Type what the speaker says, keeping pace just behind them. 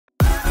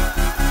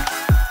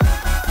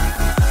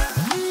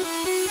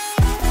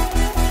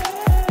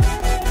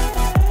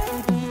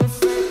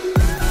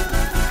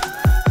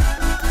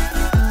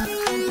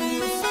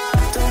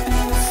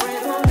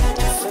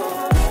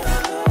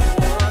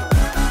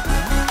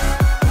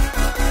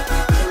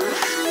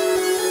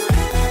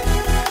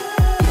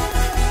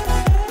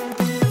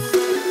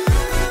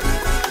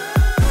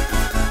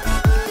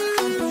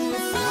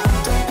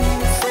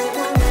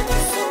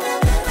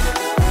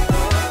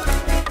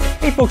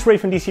folks, Ray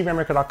from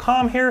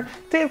Rainmaker.com here.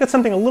 Today I've got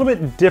something a little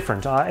bit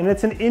different, and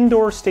it's an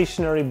indoor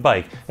stationary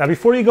bike. Now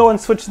before you go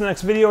and switch to the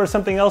next video or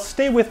something else,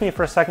 stay with me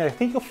for a second. I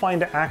think you'll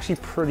find it actually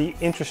pretty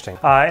interesting.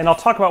 And I'll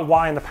talk about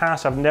why in the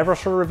past I've never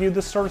sort of reviewed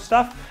this sort of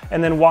stuff,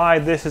 and then why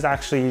this is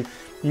actually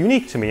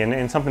unique to me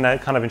and something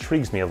that kind of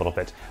intrigues me a little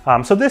bit.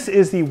 So this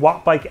is the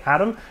WATTBIKE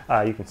Atom.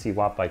 You can see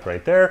WATTBIKE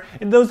right there.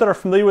 And those that are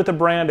familiar with the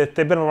brand,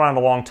 they've been around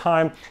a long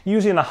time,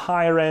 usually in a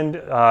higher end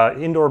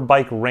indoor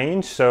bike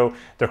range. So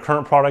their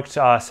current product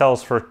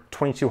sells for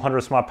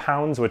 2,200 some odd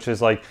pounds, which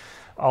is like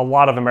a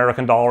lot of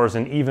American dollars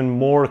and even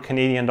more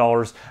Canadian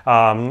dollars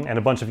and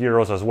a bunch of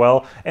euros as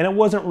well. And it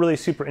wasn't really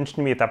super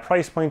interesting to me at that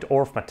price point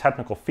or from a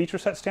technical feature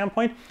set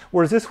standpoint.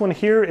 Whereas this one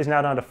here is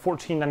now down to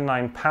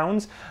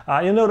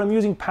 £14.99. You'll note I'm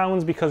using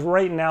pounds because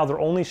right now they're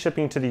only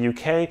shipping to the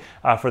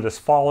UK for this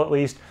fall at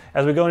least.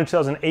 As we go into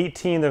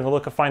 2018, they're gonna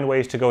look to find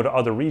ways to go to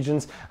other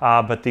regions,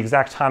 but the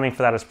exact timing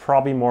for that is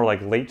probably more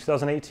like late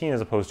 2018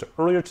 as opposed to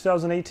earlier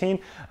 2018.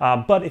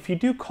 But if you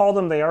do call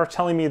them, they are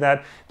telling me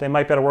that they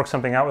might be able to work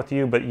something out with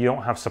you, but you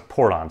don't have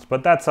support on.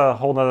 But that's a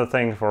whole nother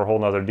thing for a whole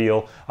nother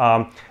deal.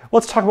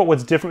 Let's talk about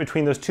what's different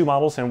between those two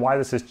models and why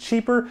this is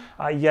cheaper,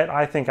 yet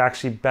I think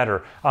actually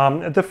better.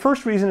 The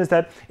first reason is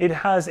that it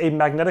has a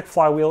magnetic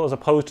flywheel as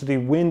opposed to the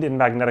wind and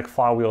magnetic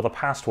flywheel, the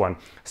past one.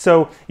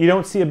 So you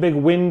don't see a big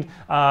wind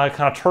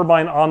kind of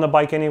turbine on the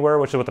bike anywhere,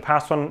 which is what the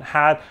past one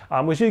had,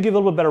 which should give a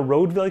little bit better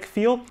road-like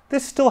feel.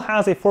 This still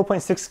has a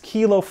 4.6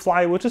 kilo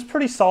flywheel, which is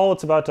pretty solid.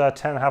 It's about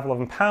 10.5,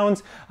 11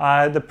 pounds.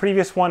 The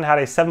previous one had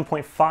a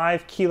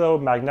 7.5 kilo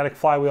magnetic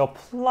flywheel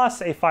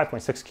plus a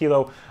 5.6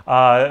 kilo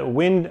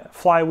wind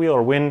flywheel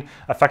or wind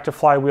effective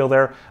flywheel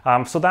there.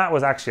 So that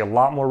was actually a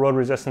lot more road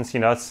resistance. You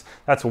know,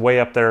 that's way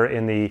up there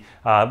in the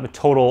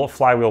total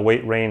flywheel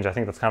weight range. I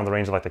think that's kind of the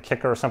range of like the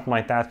Kicker or something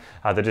like that.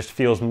 That just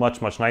feels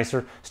much, much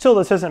nicer. Still,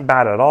 this isn't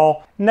bad at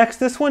all. Next,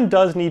 this one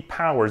does need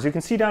power. As you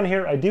can see down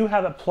here, I do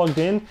have it plugged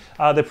in.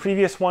 The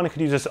previous one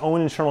could use its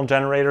own internal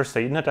generator, so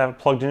you didn't have to have it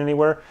plugged in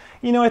anywhere.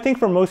 You know, I think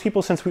for most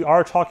people, since we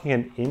are talking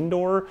an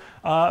indoor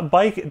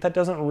bike, that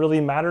doesn't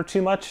really matter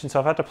too much. And so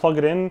if I have to plug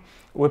it in,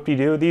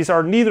 whoop-de-doo.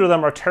 Neither of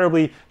them are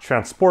terribly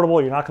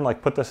transportable. You're not gonna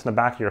like put this in the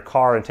back of your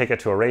car and take it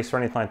to a race or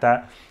anything like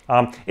that.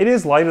 It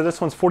is lighter.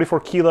 This one's 44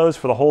 kilos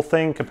for the whole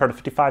thing compared to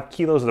 55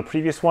 kilos of the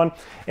previous one.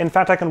 In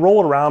fact, I can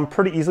roll it around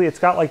pretty easily. It's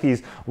got like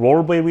these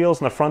rollerblade wheels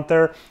in the front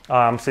there.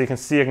 So you can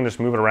see I can just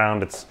move it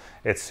around.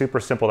 It's super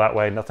simple that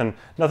way.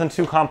 Nothing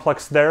too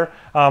complex there.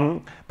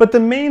 But the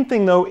main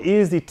thing though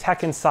is the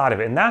tech inside of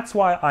it. And that's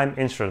why I'm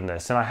interested in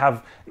this. And I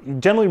have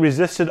generally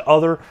resisted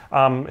other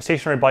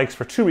stationary bikes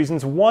for two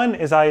reasons. One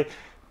is I,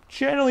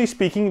 generally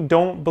speaking,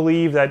 don't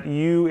believe that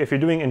if you're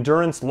doing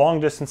endurance, long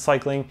distance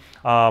cycling,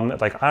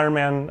 like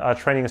Ironman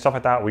training and stuff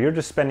like that, where you're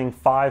just spending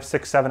 5,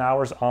 6, 7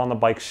 hours on the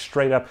bike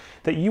straight up,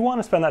 that you want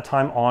to spend that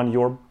time on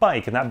your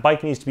bike. And that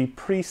bike needs to be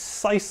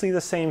precisely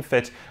the same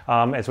fit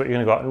as what you're going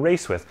to go out and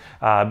race with,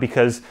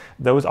 because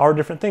those are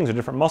different things, or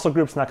different muscle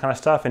groups and that kind of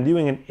stuff. And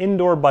doing an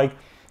indoor bike,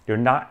 you're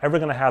not ever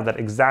going to have that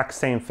exact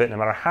same fit, no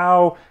matter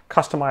how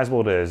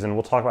customizable it is. And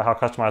we'll talk about how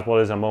customizable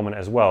it is in a moment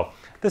as well.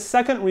 The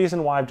second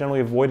reason why I've generally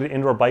avoided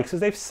indoor bikes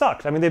is they've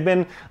sucked. I mean, they've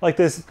been like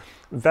this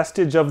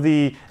vestige of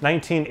the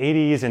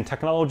 1980s and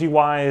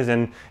technology-wise,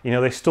 and you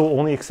know, they still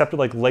only accepted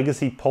like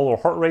legacy polar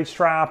heart rate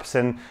straps,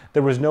 and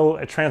there was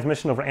no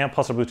transmission over ANT+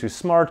 or Bluetooth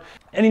Smart.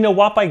 And you know,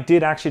 WATTBIKE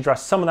did actually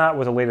address some of that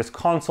with the latest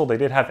console. They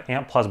did have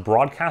ANT+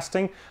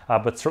 broadcasting,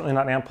 but certainly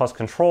not ANT+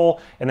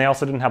 control, and they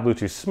also didn't have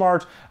Bluetooth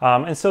Smart,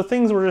 and so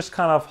things were just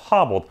kind of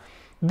hobbled.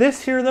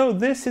 This here though,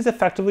 this is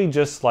effectively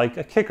just like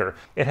a Kicker.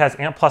 It has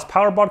ANT+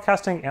 power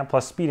broadcasting,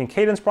 ANT+ speed and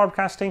cadence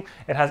broadcasting.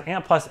 It has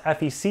ANT+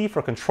 FEC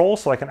for control,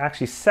 so I can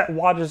actually set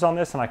wattages on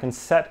this and I can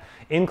set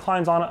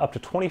inclines on it up to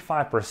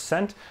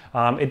 25%.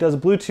 It does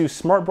Bluetooth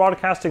Smart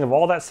broadcasting of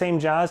all that same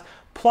jazz.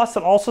 Plus,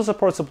 it also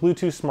supports the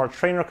Bluetooth Smart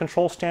Trainer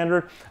control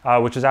standard,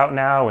 which is out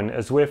now, and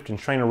Zwift and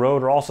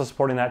TrainerRoad are also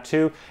supporting that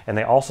too. And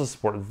they also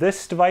support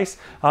this device,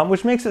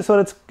 which makes it so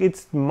that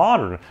it's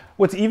modern.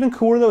 What's even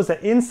cooler though is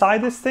that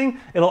inside this thing,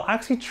 it'll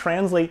actually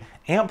translate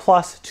ANT+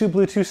 to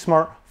Bluetooth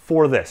Smart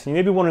for this. You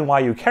may be wondering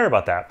why you care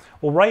about that.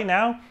 Well, right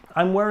now,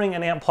 I'm wearing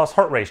an ANT+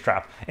 heart rate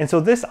strap. And so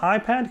this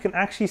iPad can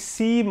actually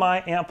see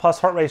my ANT+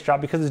 heart rate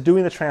strap because it's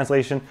doing the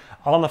translation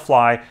on the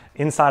fly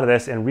inside of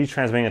this and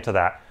retransmitting it to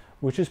that,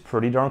 which is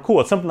pretty darn cool.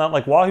 It's something that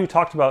like Wahoo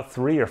talked about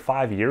 3 or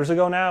 5 years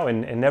ago now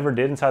and never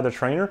did inside the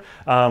trainer,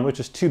 which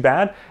is too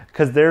bad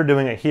because they're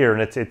doing it here,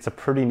 and it's a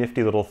pretty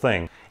nifty little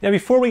thing. Now,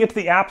 before we get to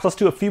the apps, let's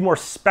do a few more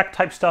spec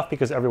type stuff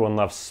because everyone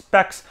loves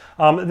specs.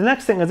 The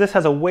next thing is this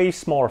has a way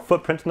smaller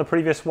footprint than the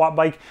previous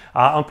WATTBIKE.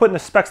 I'm putting the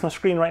specs on the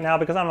screen right now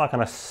because I'm not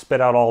gonna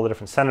spit out all the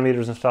different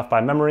centimeters and stuff by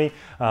memory.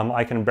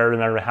 I can barely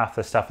remember half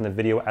this stuff in the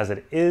video as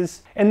it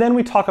is. And then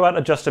we talk about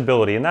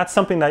adjustability, and that's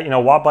something that, you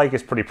know, WATTBIKE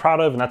is pretty proud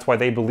of, and that's why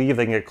they believe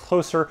they can get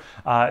closer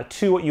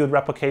to what you would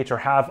replicate or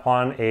have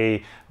on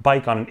a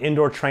bike on an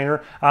indoor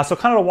trainer. So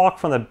kind of to walk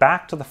from the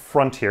back to the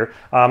front here.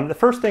 The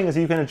first thing is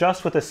you can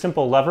adjust with a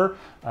simple lever,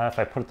 if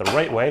I put it the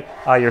right way,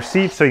 your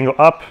seat, so you can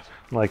go up,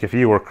 like if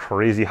you were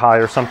crazy high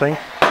or something.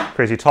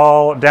 crazy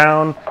tall,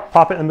 down,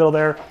 pop it in the middle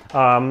there.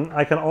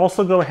 I can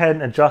also go ahead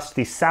and adjust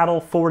the saddle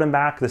forward and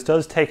back. This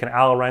does take an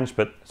Allen wrench,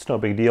 but it's no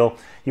big deal.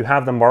 You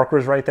have the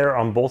markers right there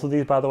on both of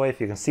these, by the way, if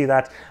you can see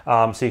that.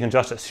 So you can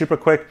adjust it super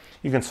quick.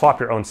 You can swap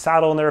your own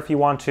saddle in there if you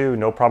want to.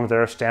 No problem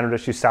there. Standard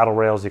issue saddle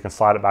rails. You can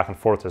slide it back and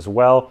forth as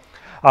well.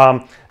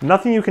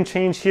 Nothing you can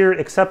change here,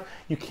 except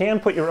you can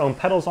put your own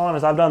pedals on,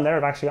 as I've done there.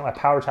 I've actually got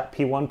my PowerTap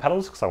P1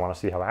 pedals because I want to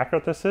see how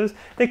accurate this is.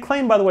 They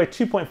claim, by the way,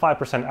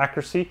 2.5%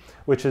 accuracy,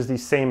 which is the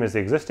same as the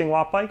existing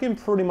Wattbike and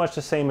pretty much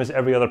the same as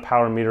every other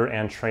power meter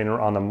and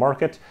trainer on the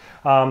market.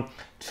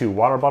 2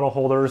 water bottle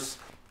holders.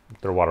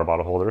 They're water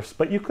bottle holders,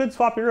 but you could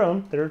swap your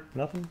own. There's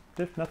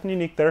nothing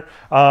unique there.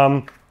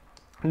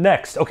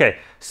 Next, okay,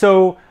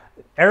 so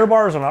air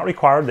bars are not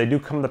required. They do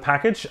come in the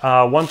package.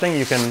 One thing,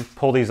 you can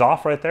pull these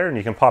off right there and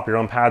you can pop your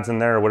own pads in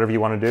there or whatever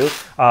you want to do.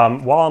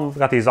 While I've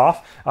got these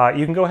off,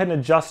 you can go ahead and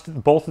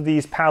adjust both of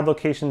these pad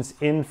locations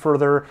in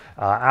further,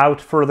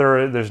 out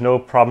further. There's no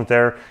problem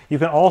there. You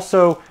can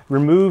also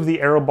remove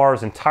the aero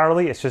bars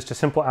entirely. It's just a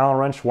simple Allen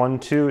wrench, 1,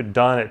 2,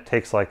 done. It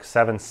takes like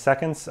 7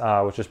 seconds,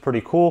 which is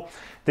pretty cool.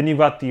 Then you've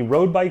got the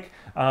road bike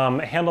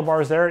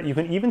handlebars there. You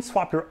can even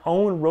swap your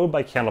own road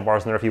bike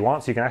handlebars in there if you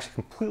want, so you can actually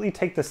completely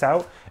take this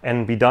out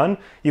and be done.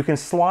 You can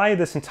slide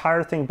this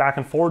entire thing back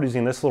and forward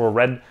using this little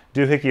red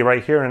doohickey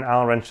right here and an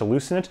Allen wrench to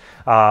loosen it.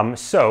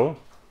 So,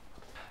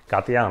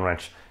 got the Allen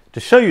wrench.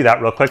 To show you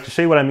that real quick, to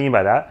show you what I mean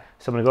by that,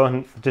 so I'm gonna go ahead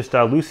and just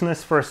loosen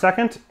this for a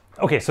second.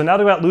 Okay, so now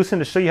that we got loosened,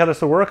 to show you how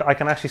this will work, I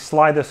can actually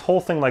slide this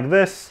whole thing like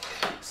this,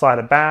 slide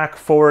it back,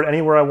 forward,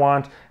 anywhere I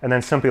want, and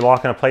then simply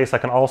lock into place. I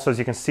can also, as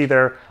you can see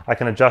there, I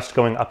can adjust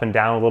going up and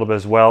down a little bit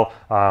as well.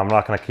 I'm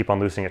not gonna keep on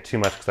loosening it too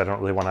much because I don't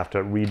really wanna have to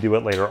redo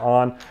it later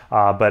on,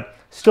 but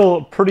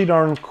still pretty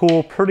darn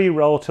cool, pretty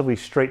relatively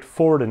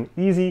straightforward and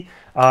easy.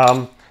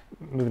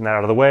 Moving that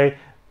out of the way.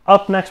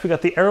 Up next, we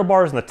got the aero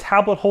bars and the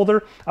tablet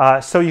holder.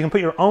 So you can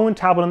put your own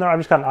tablet in there. I've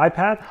just got an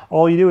iPad.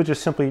 All you do is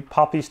just simply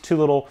pop these 2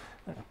 little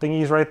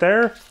thingies right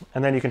there,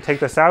 and then you can take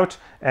this out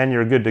and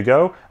you're good to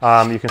go.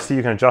 You can see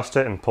you can adjust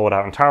it and pull it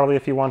out entirely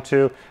if you want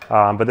to,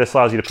 but this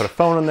allows you to put a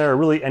phone in there, or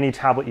really any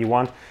tablet you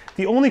want.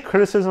 The only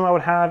criticism I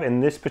would have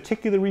in this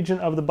particular region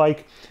of the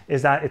bike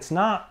is that it's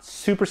not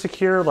super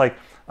secure. Like,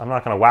 I'm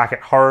not going to whack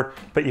it hard,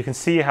 but you can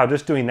see how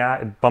just doing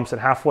that, it bumps it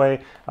halfway.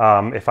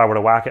 If I were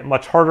to whack it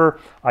much harder,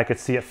 I could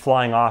see it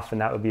flying off,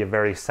 and that would be a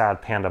very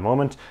sad panda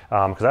moment,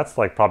 because that's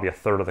like probably a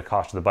third of the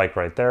cost of the bike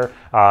right there,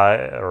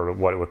 or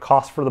what it would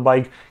cost for the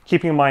bike.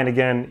 Keeping in mind,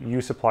 again,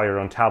 you supply your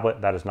own tablet.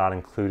 That is not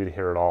included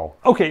here at all.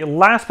 Okay,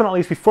 last but not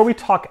least, before we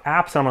talk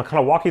apps, and I'm going to kind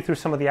of walk you through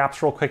some of the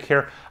apps real quick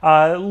here,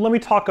 let me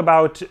talk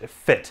about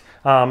Fit.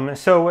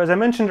 So as I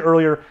mentioned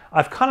earlier,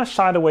 I've kind of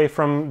shied away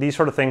from these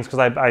sort of things because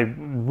I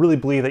really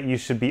believe that you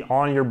should be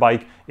on your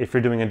bike if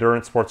you're doing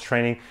endurance sports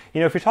training. You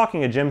know, if you're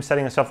talking a gym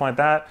setting and stuff like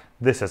that,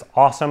 this is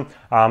awesome.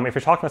 If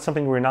you're talking about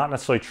something where you're not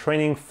necessarily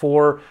training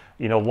for,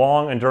 you know,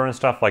 long endurance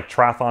stuff like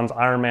triathlons,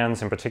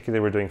 Ironmans in particular,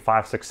 we're doing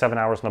 5, 6, 7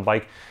 hours on a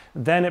bike,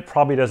 then it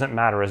probably doesn't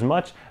matter as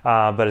much.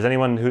 But as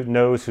anyone who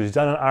knows, who's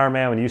done an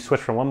Ironman, when you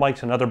switch from one bike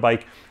to another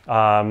bike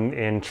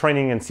in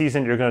training and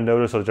season, you're going to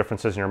notice those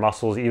differences in your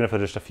muscles, even if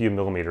it's just a few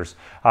millimeters.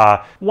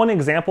 One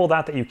example of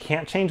that you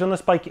can't change on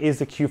this bike is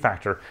the Q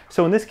factor.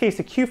 So in this case,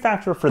 the Q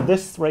factor for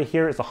this right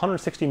here is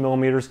 160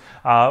 millimeters,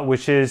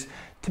 which is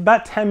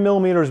about 10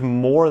 millimeters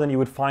more than you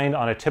would find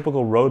on a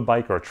typical road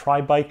bike or a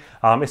tri bike.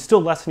 It's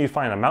still less than you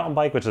find on a mountain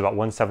bike, which is about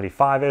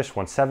 175-ish,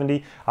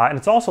 170. And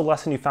it's also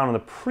less than you found on the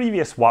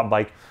previous Watt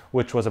bike,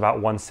 which was about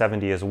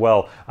 170 as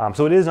well.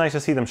 So it is nice to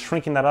see them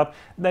shrinking that up.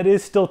 That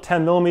is still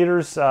 10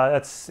 millimeters.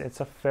 It's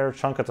a fair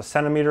chunk. It's a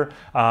centimeter.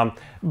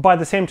 By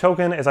the same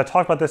token, as I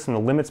talked about this in the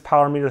limits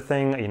power meter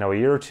thing, you know, a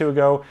year or two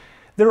ago,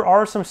 there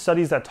are some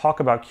studies that talk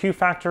about Q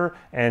factor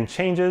and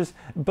changes,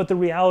 but the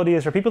reality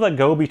is for people that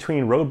go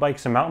between road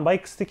bikes and mountain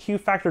bikes, the Q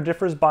factor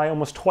differs by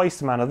almost twice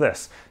the amount of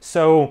this.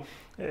 So,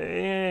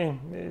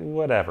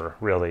 whatever,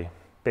 really.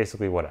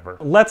 Basically, whatever.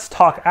 Let's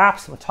talk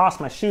apps. I'm gonna toss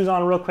my shoes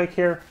on real quick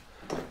here.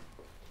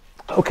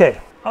 Okay,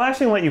 I'll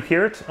actually let you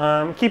hear it.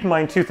 Keep in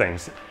mind 2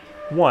 things.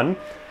 One,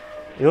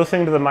 you're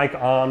listening to the mic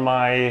on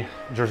my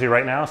jersey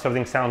right now, so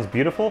everything sounds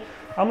beautiful.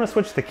 I'm going to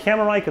switch to the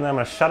camera mic and then I'm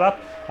going to shut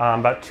up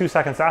about 2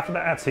 seconds after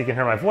that so you can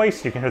hear my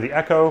voice, you can hear the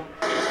echo.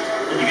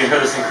 And you can hear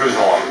this thing cruise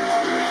along.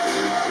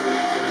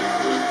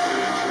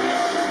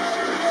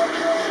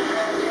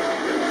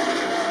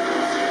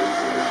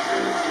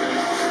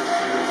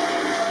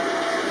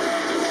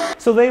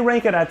 So they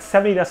rank it at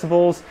 70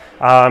 decibels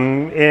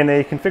in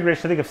a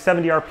configuration, I think, of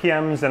 70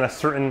 RPMs and a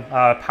certain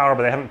power,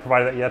 but they haven't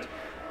provided that yet.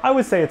 I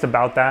would say it's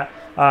about that.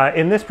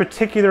 In this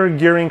particular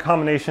gearing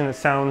combination, it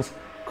sounds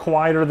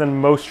quieter than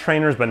most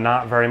trainers, but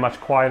not very much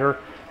quieter.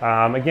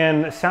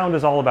 Again, sound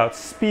is all about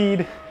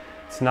speed.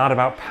 It's not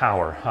about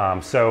power.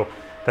 So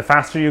the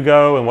faster you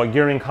go and what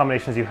gearing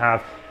combinations you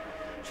have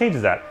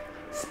changes that.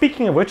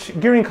 Speaking of which,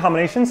 gearing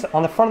combinations,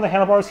 on the front of the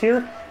handlebars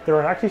here, there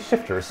are actually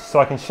shifters. So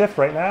I can shift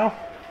right now,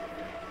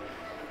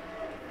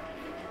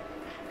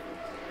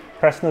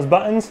 pressing those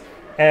buttons,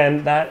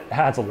 and that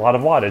adds a lot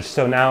of wattage.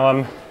 So now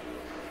I'm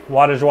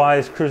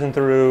wattage-wise cruising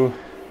through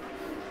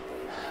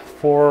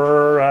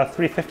for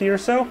 $350 or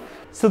so.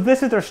 So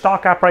this is their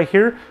stock app right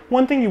here.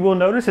 One thing you will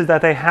notice is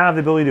that they have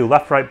the ability to do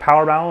left-right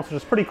power balance, which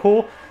is pretty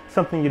cool.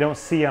 Something you don't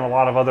see on a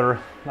lot of other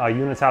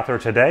units out there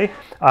today.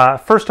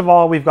 First of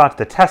all, we've got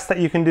the tests that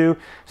you can do.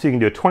 So you can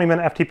do a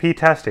 20-minute FTP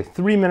test, a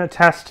 3-minute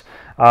test,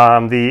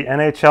 the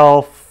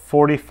NHL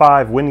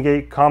 45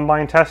 Wingate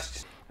Combine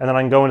test, and then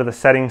I can go into the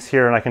settings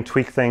here and I can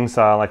tweak things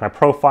like my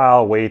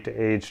profile, weight,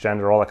 age,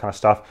 gender, all that kind of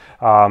stuff.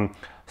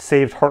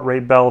 Saved heart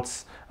rate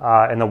belts,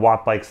 and the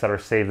watt bikes that are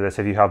saved to this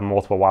if you have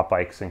multiple watt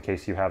bikes in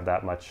case you have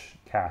that much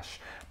cash.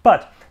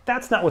 But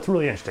that's not what's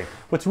really interesting.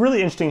 What's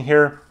really interesting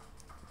here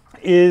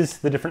is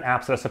the different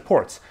apps that it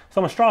supports. So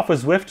I'm gonna start off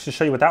with Zwift to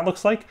show you what that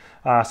looks like.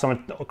 So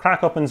I'm gonna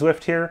crack open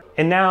Zwift here,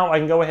 and now I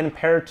can go ahead and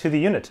pair it to the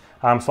unit.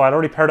 So I'd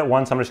already paired it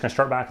once, I'm just gonna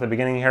start back at the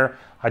beginning here.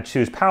 I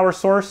choose power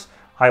source.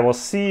 I will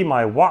see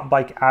my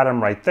WATTBIKE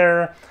Atom right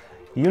there.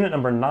 Unit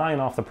number 9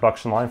 off the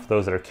production line for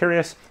those that are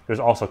curious. There's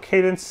also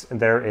cadence, and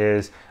there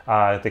is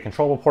the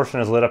controllable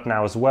portion is lit up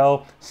now as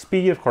well.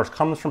 Speed, of course,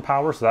 comes from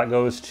power, so that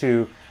goes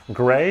to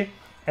gray.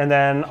 And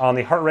then on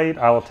the heart rate,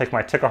 I will take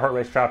my Tikka heart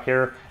rate strap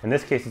here. In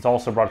this case, it's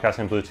also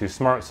broadcasting Bluetooth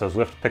Smart, so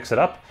Zwift picks it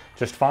up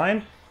just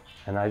fine.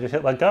 And I just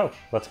hit let go.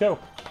 Let's go.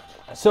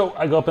 So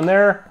I go up in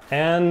there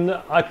and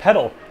I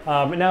pedal.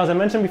 Now, as I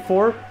mentioned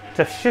before,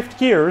 to shift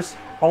gears,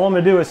 all I'm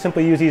gonna do is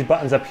simply use these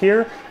buttons up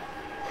here.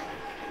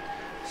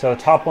 So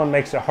the top one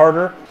makes it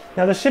harder.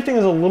 Now the shifting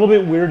is a little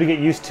bit weird to get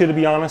used to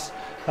be honest.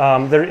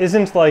 There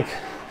isn't like,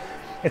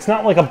 it's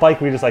not like a bike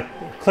where you just like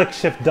click,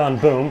 shift, done,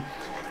 boom.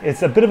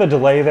 It's a bit of a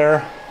delay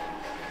there.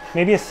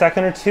 Maybe a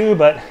second or two,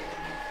 but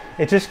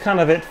it just kind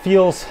of, it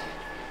feels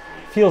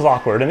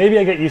awkward. And maybe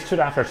I get used to it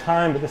after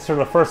time, but this is sort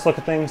of the first look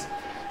at things.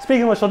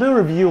 Speaking of which, I'll do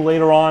a review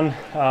later on,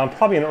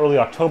 probably in early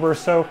October or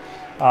so.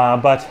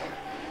 But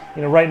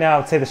you know, right now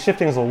I'd say the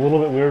shifting is a little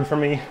bit weird for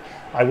me.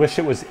 I wish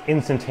it was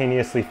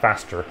instantaneously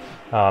faster.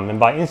 And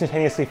by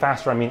instantaneously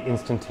faster, I mean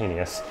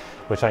instantaneous,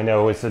 which I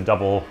know is a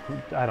double,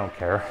 I don't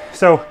care.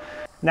 So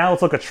now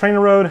let's look at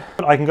TrainerRoad.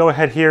 I can go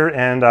ahead here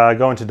and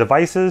go into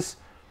devices.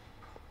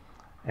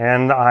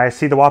 And I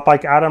see the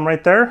WATTBIKE Atom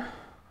right there.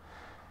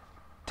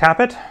 Tap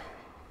it.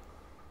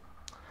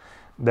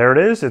 There it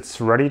is,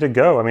 it's ready to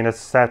go. I mean,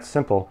 it's that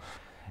simple.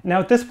 Now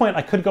at this point,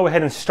 I could go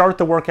ahead and start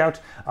the workout,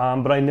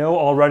 but I know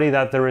already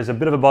that there is a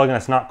bit of a bug and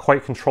it's not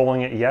quite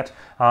controlling it yet,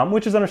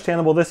 which is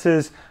understandable. This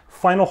is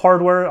final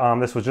hardware.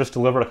 This was just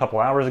delivered a couple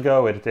hours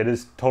ago. It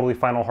is totally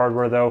final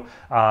hardware though,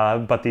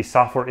 but the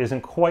software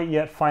isn't quite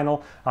yet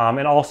final.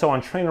 And also on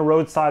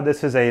TrainerRoad side,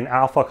 this is an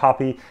alpha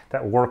copy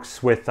that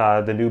works with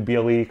the new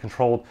BLE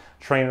controlled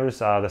trainers,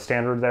 the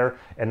standard there,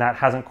 and that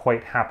hasn't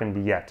quite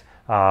happened yet.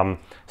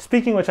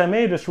 Speaking of which, I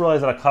may have just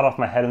realized that I cut off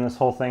my head in this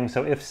whole thing,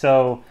 so if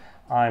so,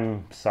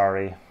 I'm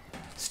sorry.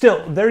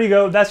 Still, there you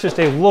go. That's just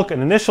an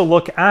initial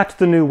look at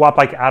the new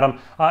WATTBIKE Atom.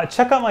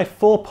 Check out my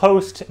full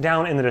post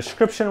down in the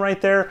description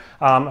right there.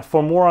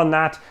 For more on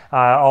that,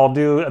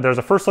 there's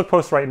a first look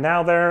post right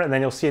now there, and then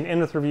you'll see an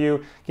in-depth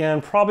review,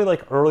 again, probably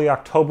like early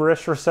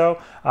October-ish or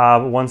so,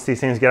 once these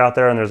things get out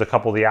there, and there's a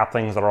couple of the app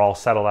things that are all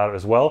settled out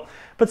as well.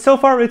 But so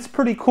far, it's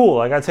pretty cool.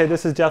 Like I'd say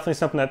this is definitely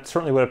something that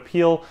certainly would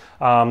appeal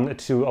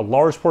to a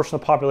large portion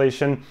of the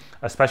population,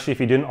 especially if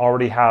you didn't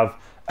already have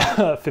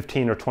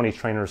 15 or 20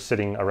 trainers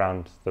sitting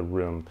around the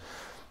room.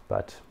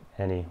 But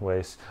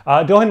anyways, go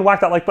ahead and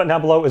whack that like button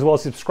down below as well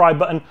as the subscribe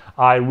button.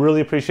 I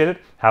really appreciate it.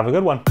 Have a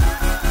good one.